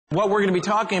What we're going to be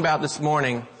talking about this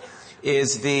morning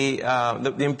is the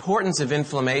importance of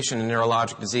inflammation in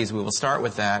neurologic disease. We will start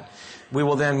with that. We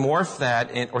will then morph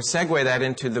that or segue that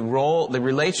into the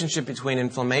relationship between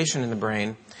inflammation in the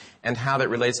brain and how that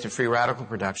relates to free radical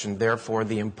production, therefore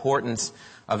the importance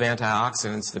of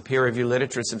antioxidants, the peer-reviewed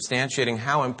literature substantiating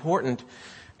how important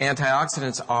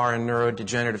antioxidants are in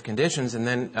neurodegenerative conditions, and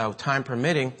then, time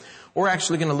permitting, we're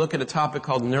actually going to look at a topic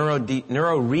called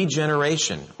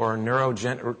neuroregeneration or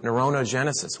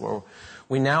neurogenesis, where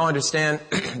we now understand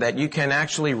that you can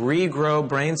actually regrow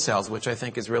brain cells, which I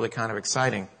think is really kind of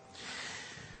exciting.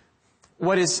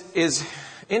 What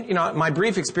my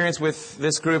brief experience with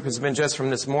this group has been just from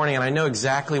this morning, and I know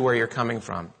exactly where you're coming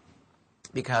from,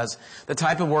 because the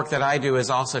type of work that I do is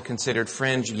also considered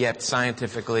fringe, yet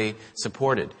scientifically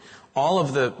supported. All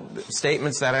of the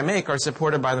statements that I make are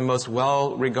supported by the most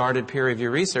well-regarded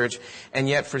peer-reviewed research, and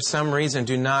yet for some reason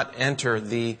do not enter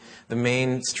the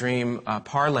mainstream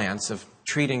parlance of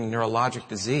treating neurologic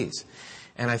disease.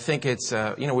 And I think it's,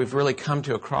 we've really come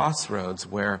to a crossroads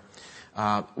where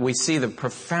we see the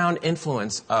profound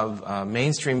influence of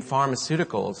mainstream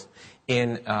pharmaceuticals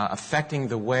in affecting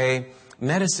the way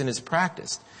medicine is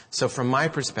practiced. So from my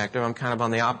perspective, I'm kind of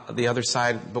on the other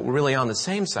side, but we're really on the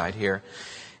same side here.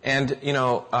 And,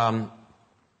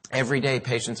 every day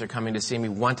patients are coming to see me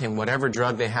wanting whatever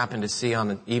drug they happen to see on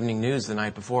the evening news the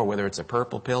night before, whether it's a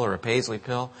purple pill or a paisley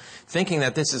pill, thinking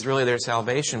that this is really their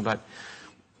salvation. But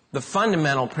the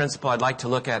fundamental principle I'd like to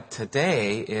look at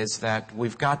today is that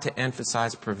we've got to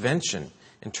emphasize prevention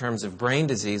in terms of brain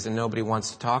disease, and nobody wants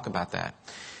to talk about that.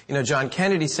 John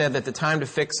Kennedy said that the time to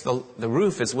fix the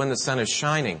roof is when the sun is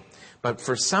shining. But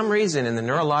for some reason, in the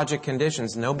neurologic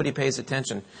conditions, nobody pays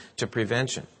attention to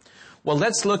prevention. Well,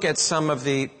 let's look at some of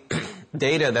the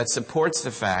data that supports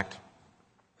the fact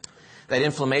that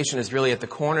inflammation is really at the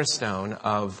cornerstone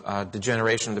of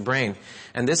degeneration of the brain.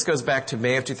 And this goes back to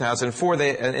May of 2004.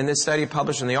 In this study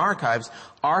published in the Archives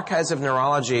of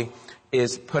Neurology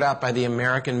is put out by the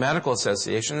American Medical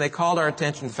Association. They called our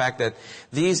attention to the fact that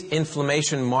these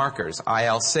inflammation markers,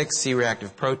 IL-6,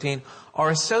 C-reactive protein, are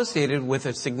associated with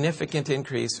a significant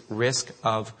increased risk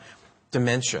of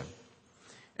dementia.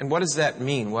 And what does that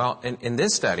mean? Well, in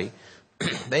this study,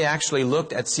 they actually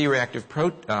looked at C-reactive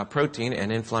protein,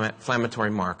 an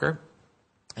inflammatory marker,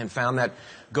 and found that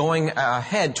going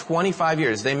ahead 25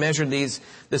 years, they measured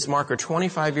this marker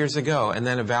 25 years ago and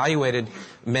then evaluated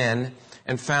men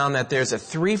and found that there's a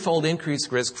threefold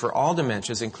increased risk for all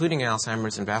dementias, including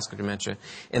Alzheimer's and vascular dementia,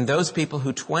 in those people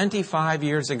who 25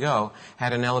 years ago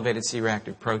had an elevated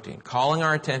C-reactive protein, calling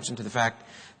our attention to the fact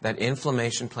that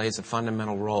inflammation plays a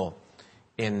fundamental role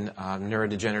in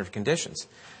neurodegenerative conditions.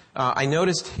 I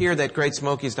noticed here that Great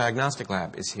Smoky's Diagnostic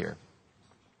Lab is here.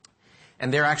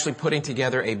 And they're actually putting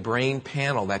together a brain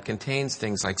panel that contains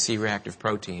things like C-reactive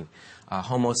protein,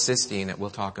 homocysteine that we'll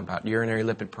talk about, urinary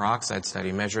lipid peroxide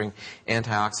study measuring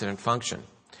antioxidant function.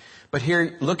 But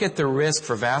here, look at the risk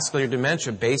for vascular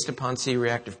dementia based upon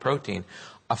C-reactive protein,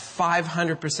 a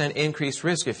 500% increased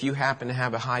risk if you happen to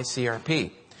have a high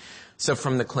CRP. So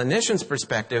from the clinician's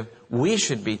perspective, we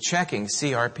should be checking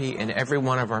CRP in every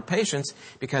one of our patients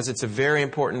because it's a very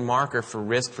important marker for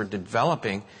risk for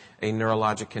developing a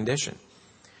neurologic condition.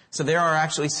 So there are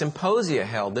actually symposia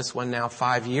held, this one now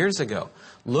 5 years ago,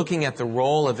 looking at the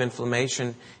role of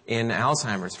inflammation in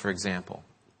Alzheimer's, for example.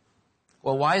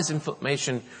 Well, why is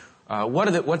inflammation,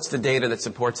 what's the data that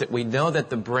supports it? We know that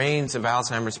the brains of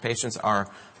Alzheimer's patients are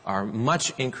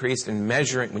much increased in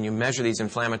measuring, when you measure these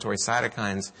inflammatory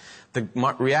cytokines, the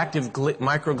reactive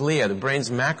microglia, the brain's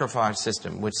macrophage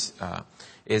system, which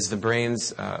is the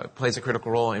brain's, plays a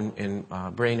critical role in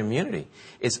brain immunity,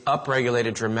 is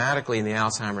upregulated dramatically in the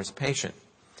Alzheimer's patient.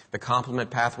 The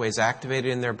complement pathway is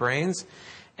activated in their brains,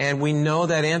 and we know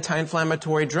that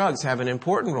anti-inflammatory drugs have an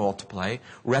important role to play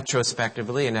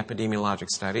retrospectively in epidemiologic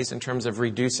studies in terms of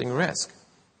reducing risk.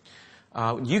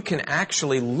 You can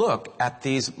actually look at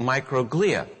these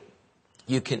microglia.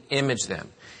 You can image them.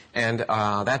 And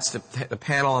that's the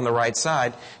panel on the right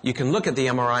side. You can look at the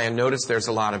MRI and notice there's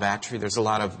a lot of atrophy. There's a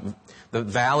lot of the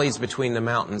valleys between the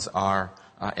mountains are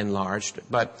enlarged.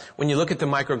 But when you look at the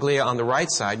microglia on the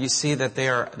right side, you see that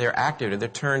they're activated, they're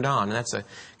turned on. And that's a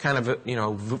kind of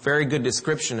a, very good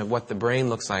description of what the brain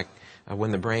looks like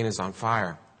when the brain is on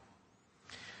fire.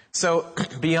 So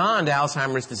beyond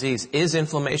Alzheimer's disease, is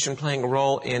inflammation playing a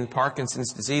role in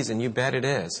Parkinson's disease? And you bet it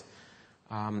is.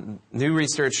 New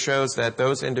research shows that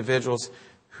those individuals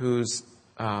whose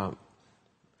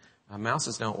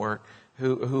mouses don't work,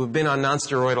 who have been on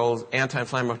nonsteroidal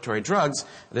anti-inflammatory drugs,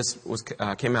 this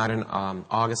came out in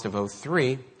August of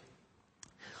 2003,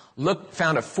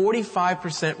 found a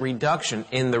 45% reduction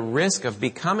in the risk of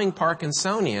becoming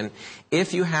Parkinsonian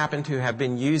if you happen to have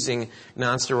been using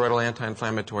nonsteroidal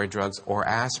anti-inflammatory drugs or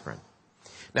aspirin.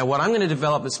 Now, what I'm going to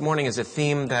develop this morning is a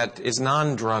theme that is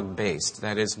non-drug based,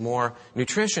 that is more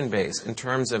nutrition based in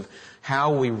terms of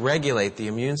how we regulate the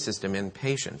immune system in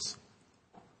patients.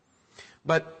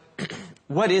 But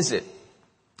what is it,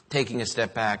 taking a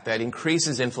step back, that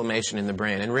increases inflammation in the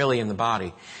brain and really in the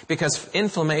body? Because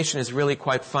inflammation is really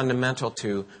quite fundamental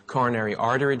to coronary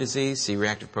artery disease.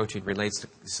 C-reactive protein relates to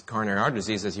coronary artery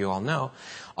disease, as you all know,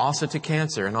 also to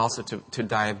cancer and also to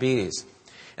diabetes.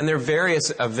 And there are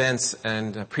various events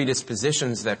and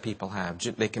predispositions that people have.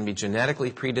 They can be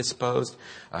genetically predisposed,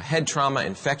 head trauma,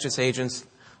 infectious agents,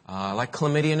 like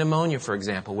chlamydia pneumonia, for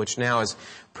example, which now is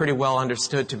pretty well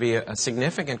understood to be a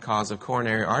significant cause of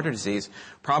coronary artery disease,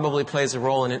 probably plays a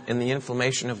role in the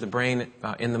inflammation of the brain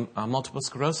in the multiple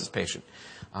sclerosis patient,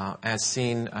 as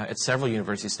seen at several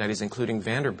university studies, including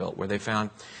Vanderbilt, where they found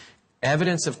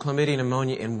evidence of chlamydia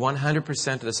pneumonia in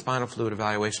 100% of the spinal fluid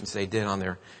evaluations they did on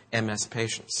their MS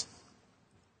patients.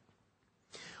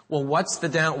 Well, what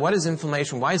is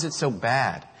inflammation? Why is it so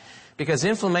bad? Because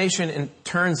inflammation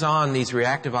turns on these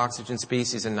reactive oxygen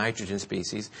species and nitrogen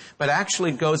species, but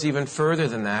actually goes even further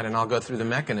than that, and I'll go through the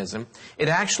mechanism. It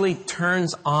actually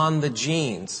turns on the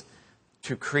genes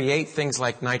to create things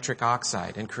like nitric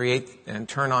oxide and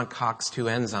turn on COX-2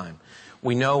 enzyme.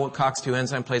 We know COX-2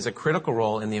 enzyme plays a critical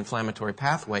role in the inflammatory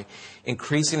pathway,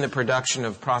 increasing the production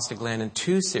of prostaglandin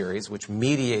 2 series, which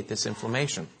mediate this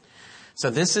inflammation.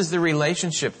 So this is the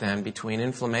relationship then between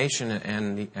inflammation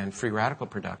and free radical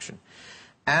production.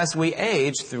 As we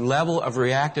age, the level of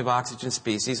reactive oxygen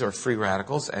species, or free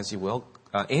radicals, as you will,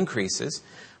 increases,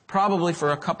 probably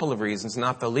for a couple of reasons,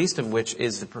 not the least of which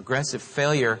is the progressive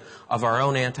failure of our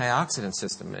own antioxidant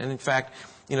system. And in fact,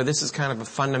 this is kind of a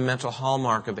fundamental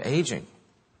hallmark of aging.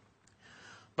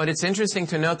 But it's interesting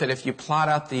to note that if you plot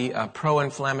out the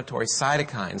pro-inflammatory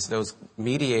cytokines, those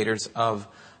mediators of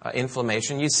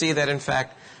inflammation, you see that, in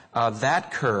fact,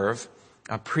 that curve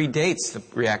predates the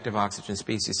reactive oxygen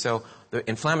species. So the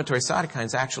inflammatory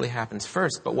cytokines actually happens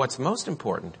first. But what's most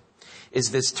important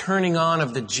is this turning on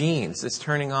of the genes, this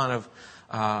turning on of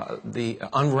the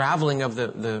unraveling of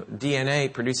the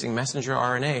DNA producing messenger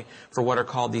RNA for what are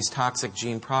called these toxic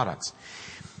gene products.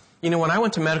 When I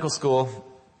went to medical school,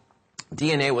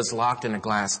 DNA was locked in a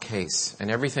glass case, and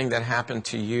everything that happened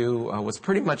to you was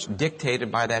pretty much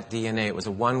dictated by that DNA. It was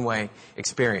a one-way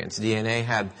experience. DNA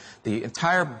had the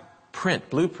entire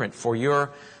blueprint for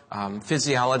your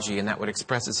physiology, and that would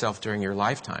express itself during your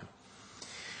lifetime.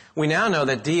 We now know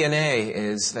that DNA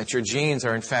is that your genes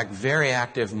are in fact very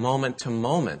active moment to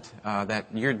moment, that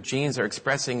your genes are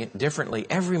expressing differently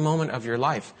every moment of your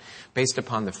life based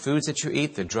upon the foods that you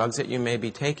eat, the drugs that you may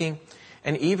be taking,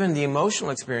 and even the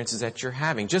emotional experiences that you're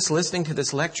having. Just listening to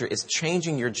this lecture is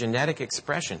changing your genetic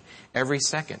expression every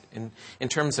second in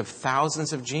terms of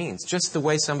thousands of genes, just the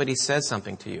way somebody says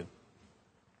something to you.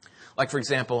 Like, for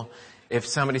example, if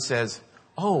somebody says,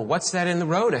 "Oh, what's that in the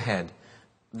road ahead?"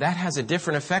 That has a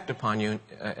different effect upon you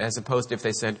as opposed to if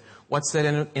they said, "What's that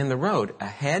in the road?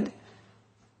 Ahead?"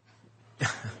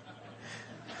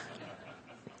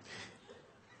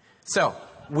 So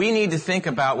we need to think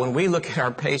about, when we look at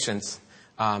our patients,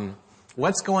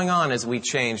 what's going on as we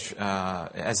change,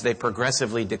 as they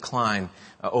progressively decline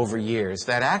over years.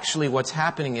 That actually what's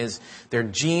happening is their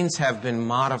genes have been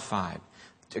modified.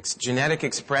 Genetic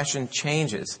expression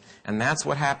changes, and that's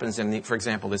what happens in, for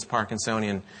example, this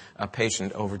Parkinsonian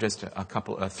patient over just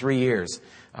 3 years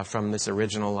from this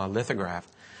original lithograph.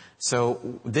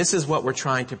 So this is what we're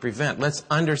trying to prevent. Let's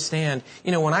understand,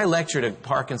 when I lecture to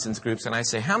Parkinson's groups and I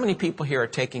say, how many people here are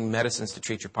taking medicines to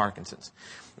treat your Parkinson's?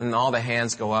 And all the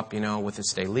hands go up, with the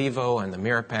Stalevo and the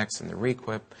Mirapex and the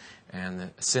Requip and the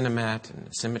Cinemat and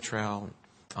the Simitrel, and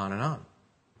on and on.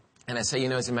 And I say,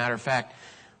 as a matter of fact,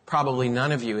 probably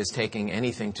none of you is taking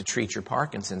anything to treat your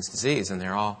Parkinson's disease, and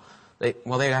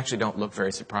they actually don't look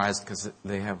very surprised because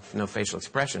they have no facial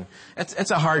expression.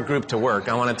 It's a hard group to work,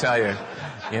 I want to tell you.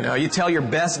 You tell your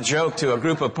best joke to a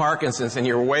group of Parkinson's and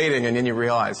you're waiting, and then you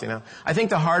realize, I think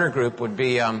the harder group would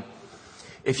be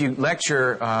if you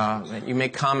lecture, you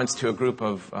make comments to a group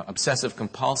of obsessive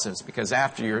compulsives, because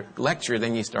after your lecture,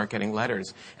 then you start getting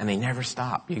letters, and they never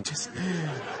stop. You just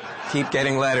keep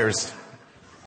getting letters.